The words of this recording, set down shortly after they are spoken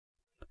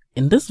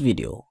In this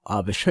video,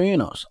 I'll be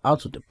showing us how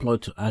to deploy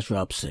to Azure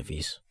App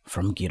Service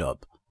from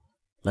GitHub.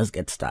 Let's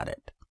get started.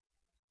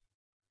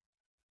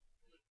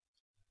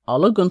 I'll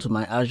log on to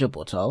my Azure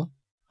portal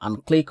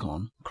and click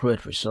on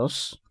Create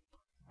Resource.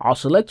 I'll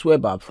select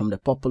Web App from the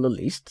popular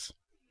list.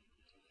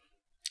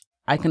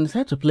 I can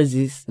decide to place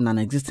this in an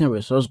existing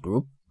resource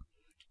group,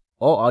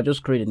 or I'll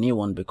just create a new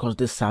one because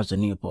this serves a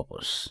new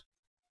purpose.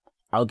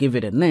 I'll give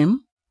it a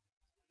name,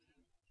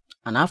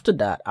 and after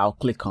that, I'll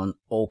click on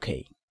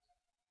OK.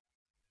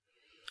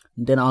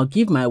 Then I'll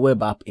give my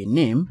web app a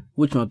name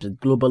which must be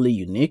globally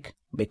unique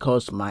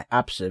because my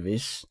app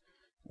service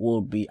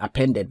will be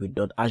appended with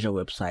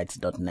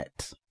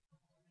 .azurewebsites.net.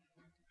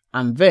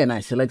 And then I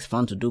select if I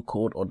want to do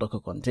code or Docker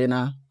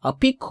container. I'll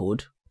pick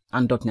code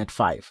and .NET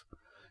 5.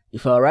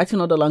 If I were writing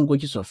other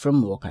languages or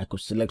framework, I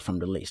could select from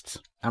the list.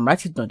 I'm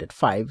writing .NET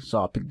 5, so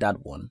I'll pick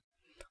that one.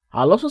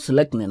 I'll also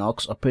select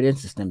Linux operating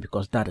system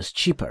because that is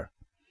cheaper.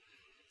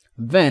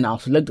 Then I'll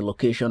select the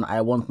location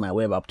I want my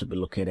web app to be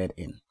located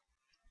in.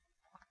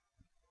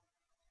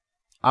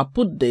 I'll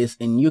put this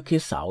in UK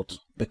South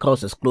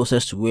because it's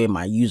closest to where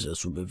my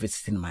users will be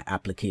visiting my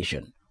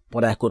application,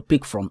 but I could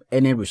pick from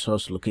any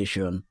resource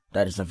location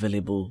that is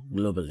available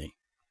globally.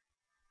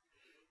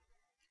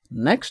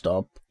 Next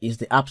up is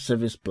the app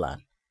service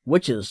plan,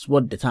 which is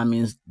what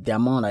determines the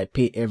amount I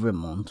pay every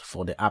month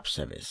for the app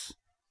service.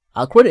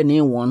 I'll create a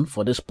new one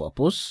for this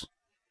purpose,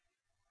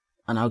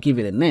 and I'll give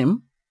it a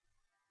name.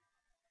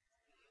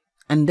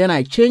 And then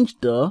I change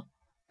the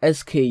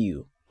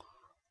SKU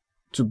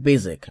to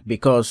basic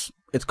because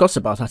it costs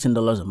about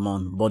 $13 a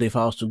month, but if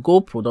I was to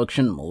go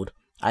production mode,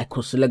 I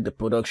could select the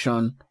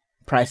production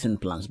pricing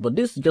plans, but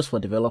this is just for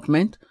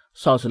development,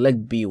 so I'll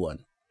select B1.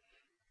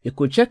 You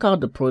could check out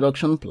the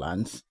production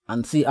plans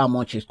and see how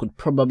much it could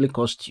probably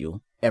cost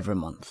you every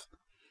month.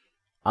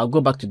 I'll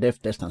go back to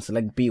dev test and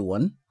select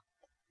B1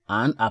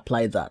 and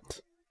apply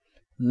that.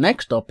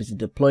 Next up is the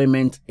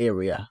deployment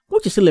area,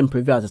 which is still in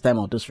preview at the time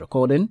of this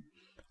recording.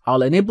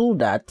 I'll enable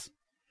that.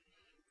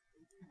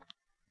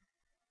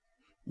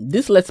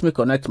 This lets me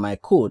connect my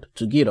code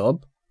to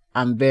GitHub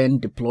and then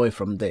deploy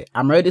from there.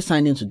 I'm already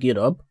signed into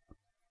GitHub,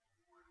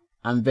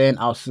 and then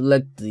I'll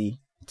select the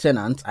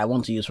tenant I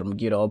want to use from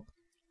GitHub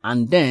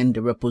and then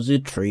the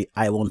repository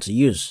I want to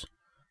use.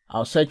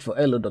 I'll search for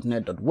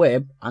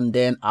hello.net.web and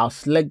then I'll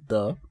select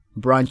the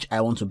branch I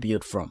want to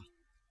build from.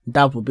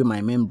 That will be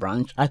my main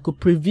branch. I could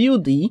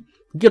preview the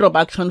GitHub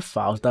Action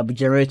files that will be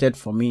generated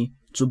for me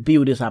to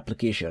build this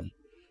application.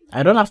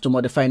 I don't have to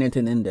modify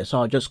anything in there, so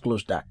I'll just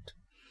close that.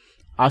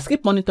 I'll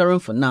skip monitoring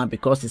for now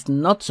because it's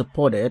not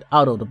supported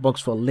out of the box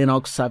for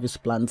Linux service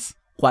plans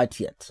quite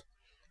yet.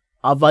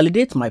 I'll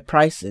validate my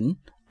pricing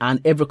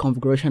and every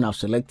configuration I've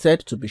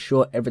selected to be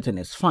sure everything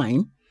is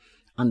fine.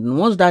 And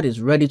once that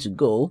is ready to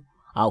go,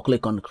 I'll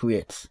click on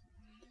Create.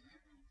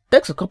 It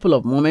takes a couple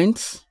of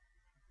moments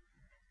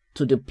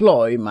to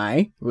deploy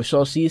my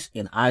resources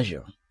in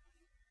Azure.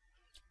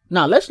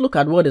 Now let's look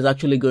at what is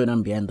actually going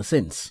on behind the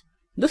scenes.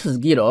 This is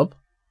GitHub.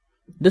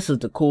 This is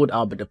the code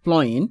I'll be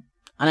deploying.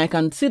 And I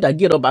can see that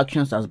GitHub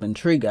Actions has been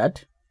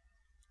triggered.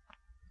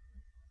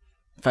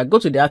 If I go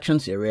to the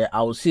Actions area,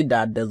 I will see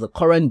that there's a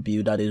current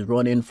build that is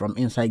running from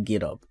inside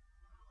GitHub.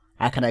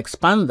 I can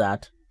expand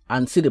that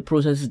and see the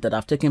processes that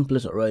have taken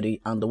place already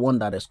and the one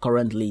that is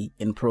currently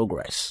in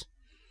progress.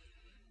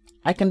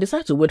 I can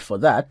decide to wait for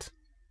that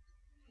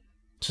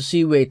to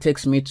see where it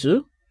takes me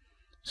to.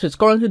 So it's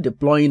currently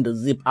deploying the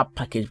zip app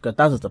package because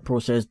that is the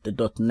process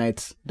the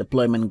 .NET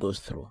deployment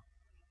goes through.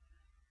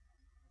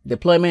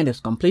 Deployment is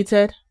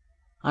completed.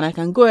 And I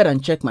can go ahead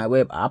and check my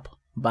web app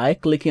by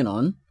clicking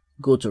on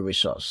Go to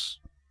Resource.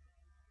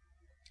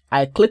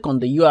 I click on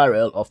the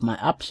URL of my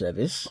app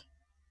service,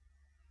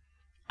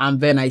 and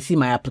then I see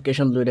my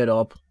application loaded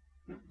up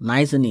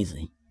nice and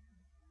easy.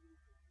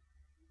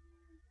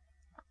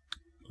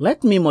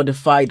 Let me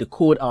modify the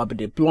code I'll be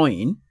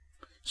deploying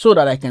so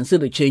that I can see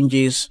the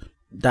changes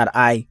that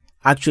I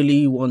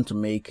actually want to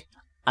make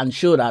and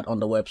show that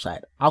on the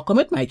website. I'll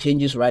commit my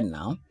changes right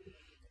now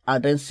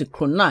and then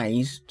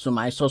synchronize to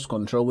my source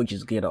control, which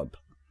is GitHub.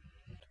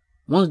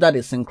 Once that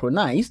is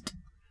synchronized,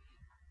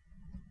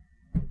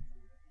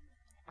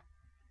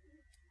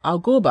 I'll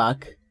go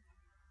back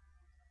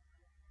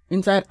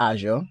inside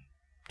Azure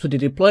to the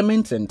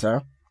deployment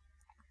center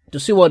to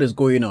see what is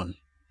going on.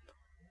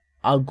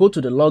 I'll go to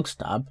the logs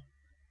tab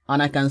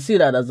and I can see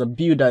that there's a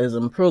build that is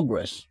in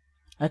progress.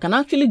 I can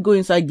actually go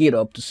inside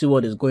GitHub to see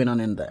what is going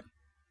on in there.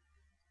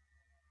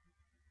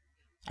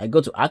 I go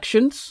to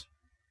Actions.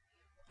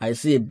 I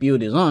see a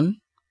build is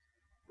on,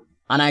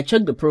 and I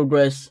check the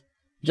progress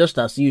just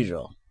as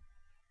usual.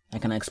 I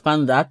can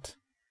expand that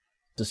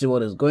to see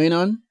what is going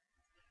on.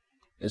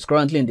 It's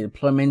currently in the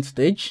deployment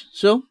stage,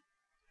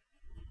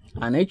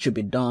 and it should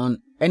be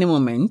done any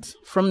moment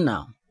from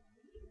now.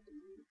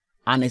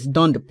 And it's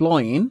done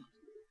deploying.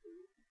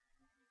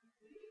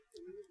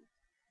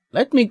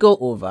 Let me go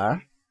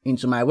over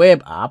into my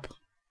web app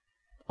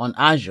on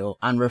Azure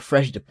and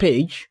refresh the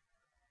page,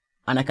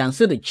 and I can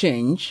see the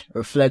change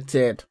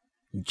reflected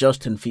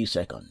just in a few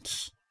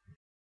seconds.